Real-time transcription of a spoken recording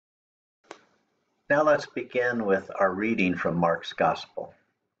Now let's begin with our reading from Mark's Gospel.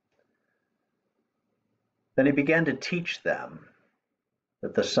 Then he began to teach them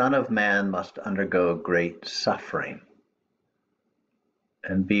that the Son of Man must undergo great suffering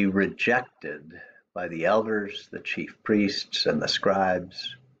and be rejected by the elders, the chief priests, and the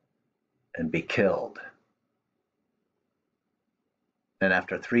scribes, and be killed, and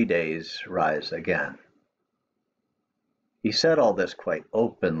after 3 days rise again. He said all this quite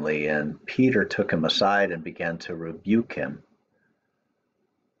openly, and Peter took him aside and began to rebuke him.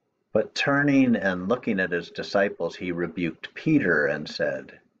 But turning and looking at his disciples, he rebuked Peter and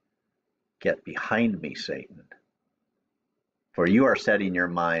said, "Get behind me, Satan, for you are setting your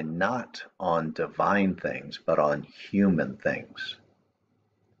mind not on divine things, but on human things."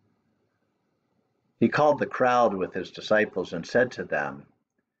 He called the crowd with his disciples and said to them,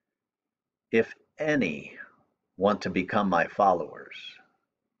 "If any want to become my followers,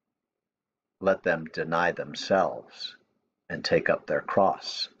 let them deny themselves and take up their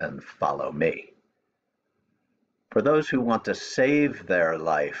cross and follow me. For those who want to save their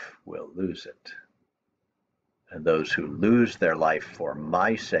life will lose it, and those who lose their life for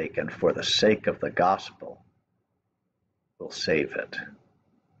my sake and for the sake of the gospel will save it.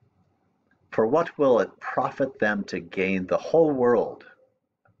 For what will it profit them to gain the whole world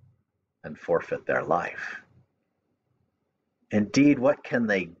and forfeit their life? Indeed, what can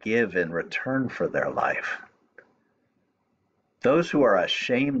they give in return for their life? Those who are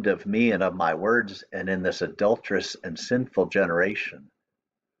ashamed of me and of my words, and in this adulterous and sinful generation,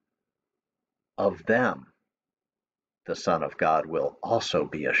 of them the Son of God will also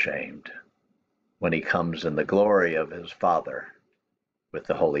be ashamed when he comes in the glory of his Father with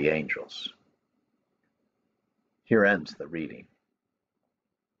the holy angels." Here ends the reading.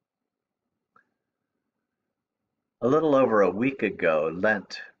 A little over a week ago,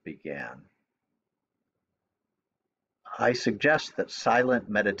 Lent began. I suggest that silent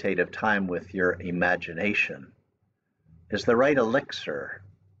meditative time with your imagination is the right elixir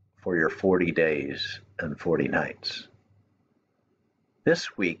for your 40 days and 40 nights.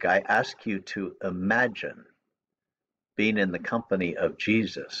 This week, I ask you to imagine being in the company of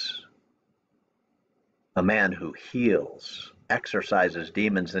Jesus, a man who heals, exorcises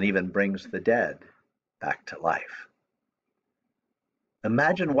demons, and even brings the dead back to life.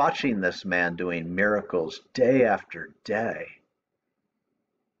 Imagine watching this man doing miracles day after day,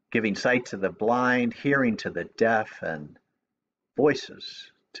 giving sight to the blind, hearing to the deaf, and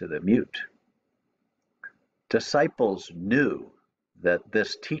voices to the mute. Disciples knew that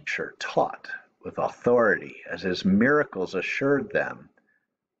this teacher taught with authority, as his miracles assured them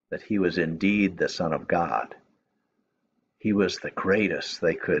that he was indeed the Son of God. He was the greatest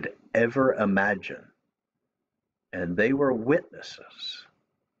they could ever imagine, and they were witnesses.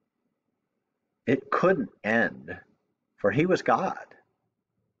 It couldn't end, for he was God.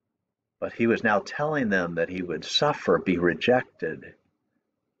 But he was now telling them that he would suffer, be rejected,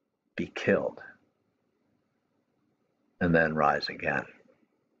 be killed, and then rise again.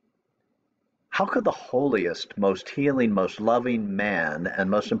 How could the holiest, most healing, most loving man,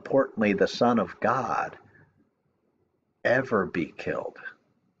 and most importantly, the Son of God, ever be killed?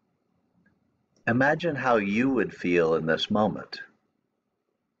 Imagine how you would feel in this moment.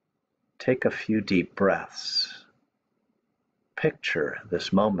 Take a few deep breaths. Picture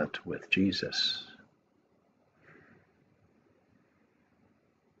this moment with Jesus.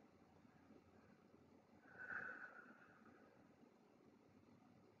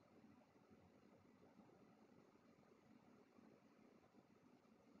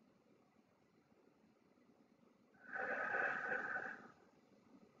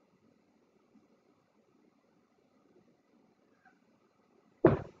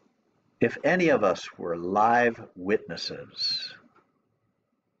 If any of us were live witnesses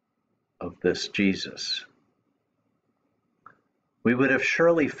of this Jesus, we would have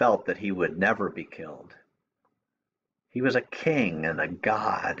surely felt that he would never be killed. He was a king and a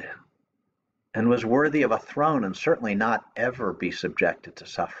God, and was worthy of a throne, and certainly not ever be subjected to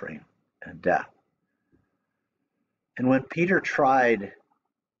suffering and death. And when Peter tried,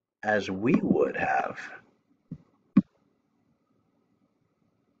 as we would have,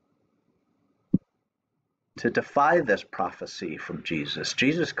 to defy this prophecy from Jesus,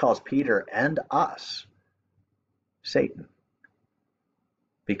 Jesus calls Peter and us Satan,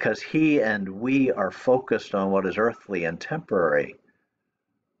 because he and we are focused on what is earthly and temporary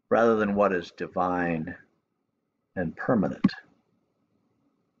rather than what is divine and permanent.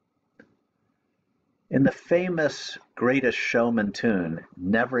 In the famous Greatest Showman tune,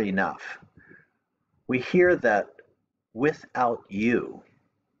 Never Enough, we hear that without you,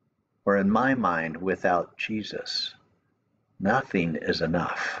 For in my mind, without Jesus, nothing is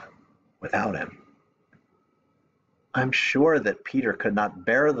enough without him. I'm sure that Peter could not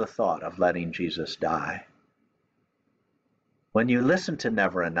bear the thought of letting Jesus die. When you listen to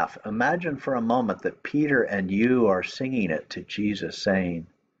Never Enough, imagine for a moment that Peter and you are singing it to Jesus, saying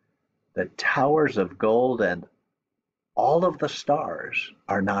that towers of gold and all of the stars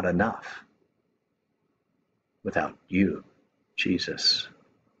are not enough without you, Jesus.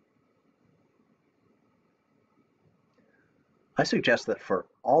 I suggest that for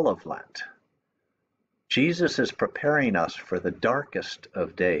all of Lent, Jesus is preparing us for the darkest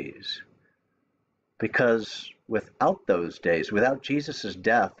of days, because without those days, without Jesus'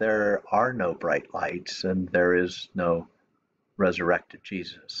 death, there are no bright lights and there is no resurrected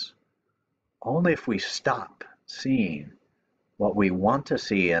Jesus. Only if we stop seeing what we want to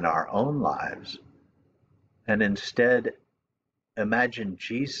see in our own lives and instead imagine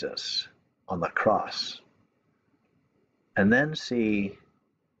Jesus on the cross, and then see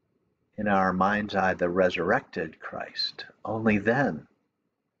in our mind's eye the resurrected Christ, only then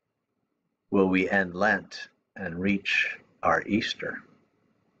will we end Lent and reach our Easter.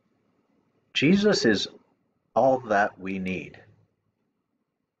 Jesus is all that we need.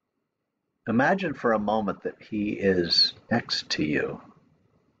 Imagine for a moment that he is next to you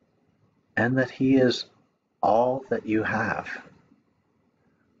and that he is all that you have.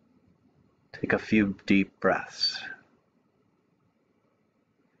 Take a few deep breaths.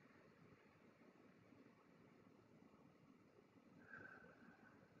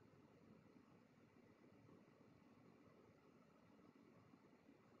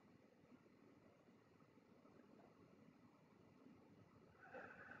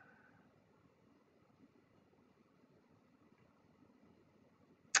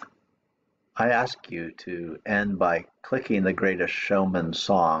 I ask you to end by clicking the Greatest Showman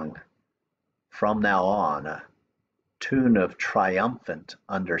song, From Now On, a tune of triumphant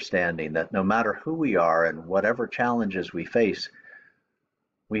understanding that no matter who we are and whatever challenges we face,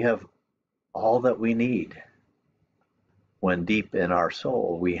 we have all that we need when deep in our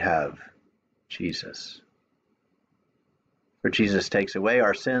soul we have Jesus. For Jesus takes away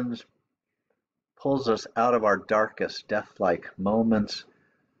our sins, pulls us out of our darkest death-like moments,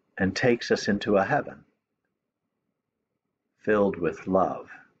 and takes us into a heaven filled with love.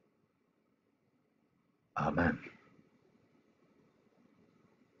 Amen.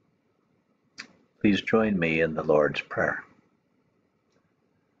 Please join me in the Lord's Prayer.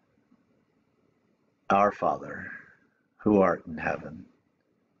 Our Father, who art in heaven,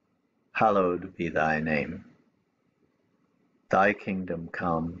 hallowed be thy name. Thy kingdom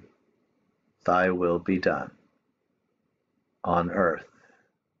come, thy will be done, on earth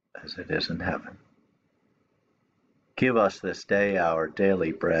as it is in heaven. Give us this day our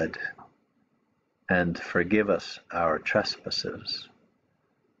daily bread, and forgive us our trespasses,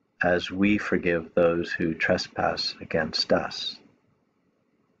 as we forgive those who trespass against us.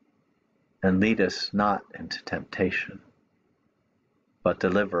 And lead us not into temptation, but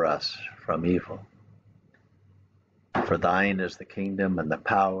deliver us from evil. For thine is the kingdom and the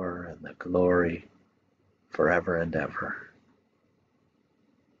power and the glory forever and ever.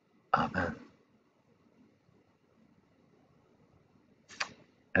 Amen.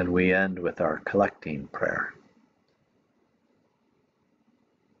 And we end with our collecting prayer.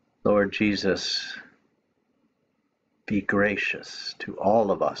 Lord Jesus, be gracious to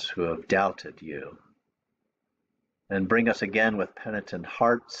all of us who have doubted you, and bring us again with penitent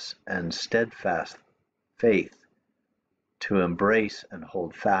hearts and steadfast faith to embrace and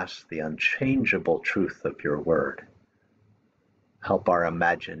hold fast the unchangeable truth of your word. Help our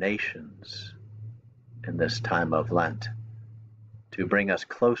imaginations in this time of Lent to bring us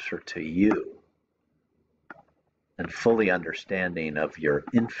closer to you and fully understanding of your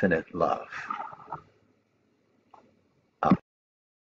infinite love.